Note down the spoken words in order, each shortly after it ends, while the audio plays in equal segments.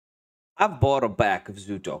I've bought a bag of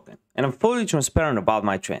Zoo token and I'm fully transparent about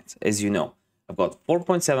my trends. As you know, I've got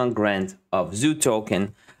 4.7 grand of Zoo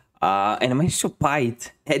token and I managed to buy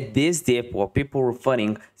it at this dip while people were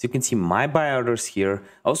funding. So you can see my buy orders here.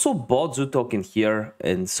 I also bought Zoo token here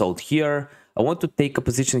and sold here. I want to take a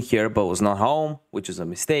position here, but was not home, which was a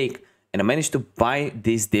mistake. And I managed to buy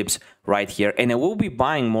these dips right here. And I will be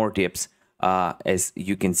buying more dips. As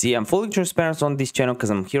you can see, I'm fully transparent on this channel because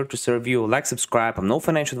I'm here to serve you. Like, subscribe. I'm no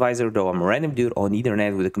financial advisor, though. I'm a random dude on the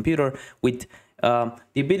internet with a computer with the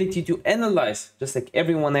ability to analyze just like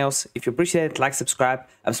everyone else. If you appreciate it, like, subscribe.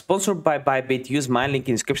 I'm sponsored by Bybit. Use my link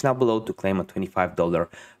in the description down below to claim a $25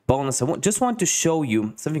 bonus. I just want to show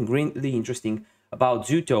you something really interesting about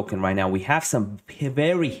Zoo token right now. We have some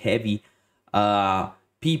very heavy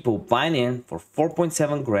people buying in for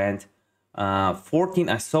 4.7 grand. 14,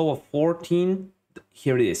 I saw a 14,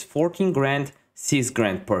 here it is, 14 grand, 6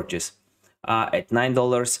 grand purchase at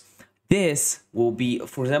 $9. This will be,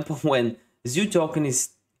 for example, when Zoo token is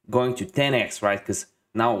going to 10x, right? Because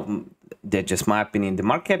now, that's just my opinion, the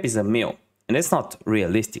market cap is $1 million, and that's not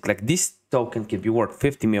realistic. Like, this token can be worth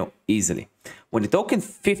 50 mil easily. When the token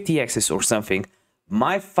 50x's or something,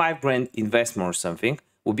 my 5 grand investment or something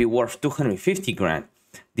will be worth 250 grand.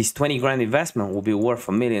 This 20 grand investment will be worth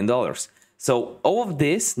 $1 million. So all of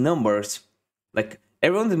these numbers, like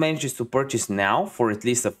everyone that manages to purchase now for at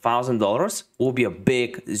least $1,000 will be a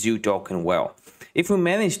big Zoo token well. If we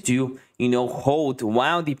manage to, hold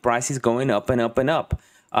while the price is going up and up and up.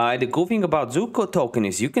 The cool thing about Zoo token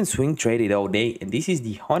is you can swing trade it all day. And this is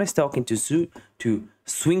the hottest token to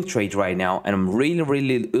swing trade right now. And I'm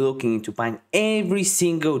really looking into buying every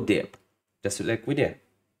single dip, just like we did.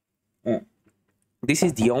 This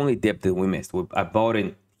is the only dip that we missed. I bought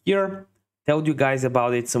it here. Told you guys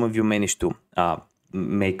about it. Some of you managed to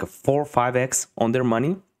make a 4 or 5x on their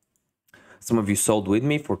money. Some of you sold with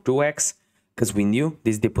me for 2x because we knew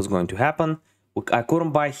this dip was going to happen. I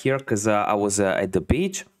couldn't buy here because I was at the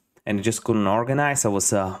beach and I just couldn't organize. I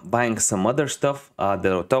was buying some other stuff that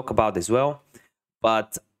I'll talk about as well.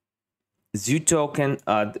 But Zoo token,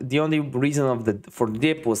 the only reason for the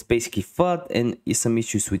dip was basically FUD and some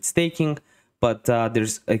issues with staking. But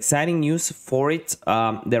there's exciting news for it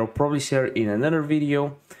that I'll probably share in another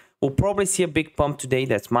video. We'll probably see a big pump today.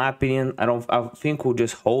 That's my opinion. I think we'll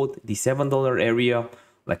just hold the $7 area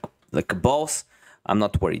like a boss. I'm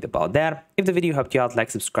not worried about that. If the video helped you out,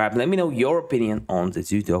 like, subscribe. Let me know your opinion on the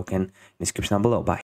Zoo token in the description down below. Bye.